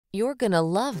You're gonna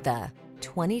love the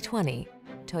 2020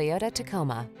 Toyota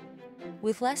Tacoma.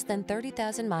 With less than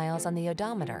 30,000 miles on the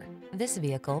odometer, this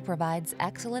vehicle provides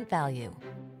excellent value.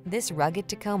 This rugged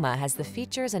Tacoma has the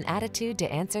features and attitude to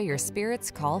answer your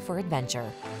spirit's call for adventure.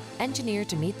 Engineered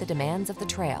to meet the demands of the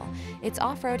trail, its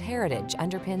off-road heritage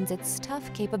underpins its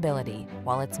tough capability,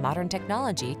 while its modern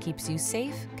technology keeps you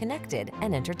safe, connected,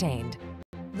 and entertained.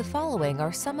 The following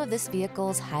are some of this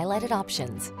vehicle's highlighted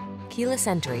options: keyless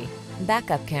entry,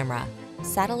 backup camera,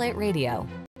 satellite radio,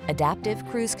 adaptive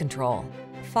cruise control,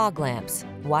 fog lamps,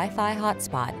 Wi-Fi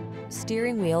hotspot,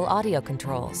 steering wheel audio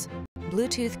controls,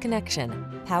 Bluetooth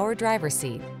connection, power driver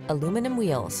seat, aluminum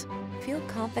wheels. Feel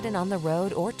confident on the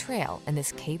road or trail in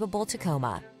this capable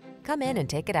Tacoma. Come in and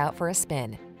take it out for a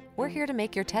spin. We're here to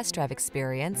make your test drive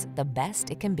experience the best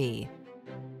it can be.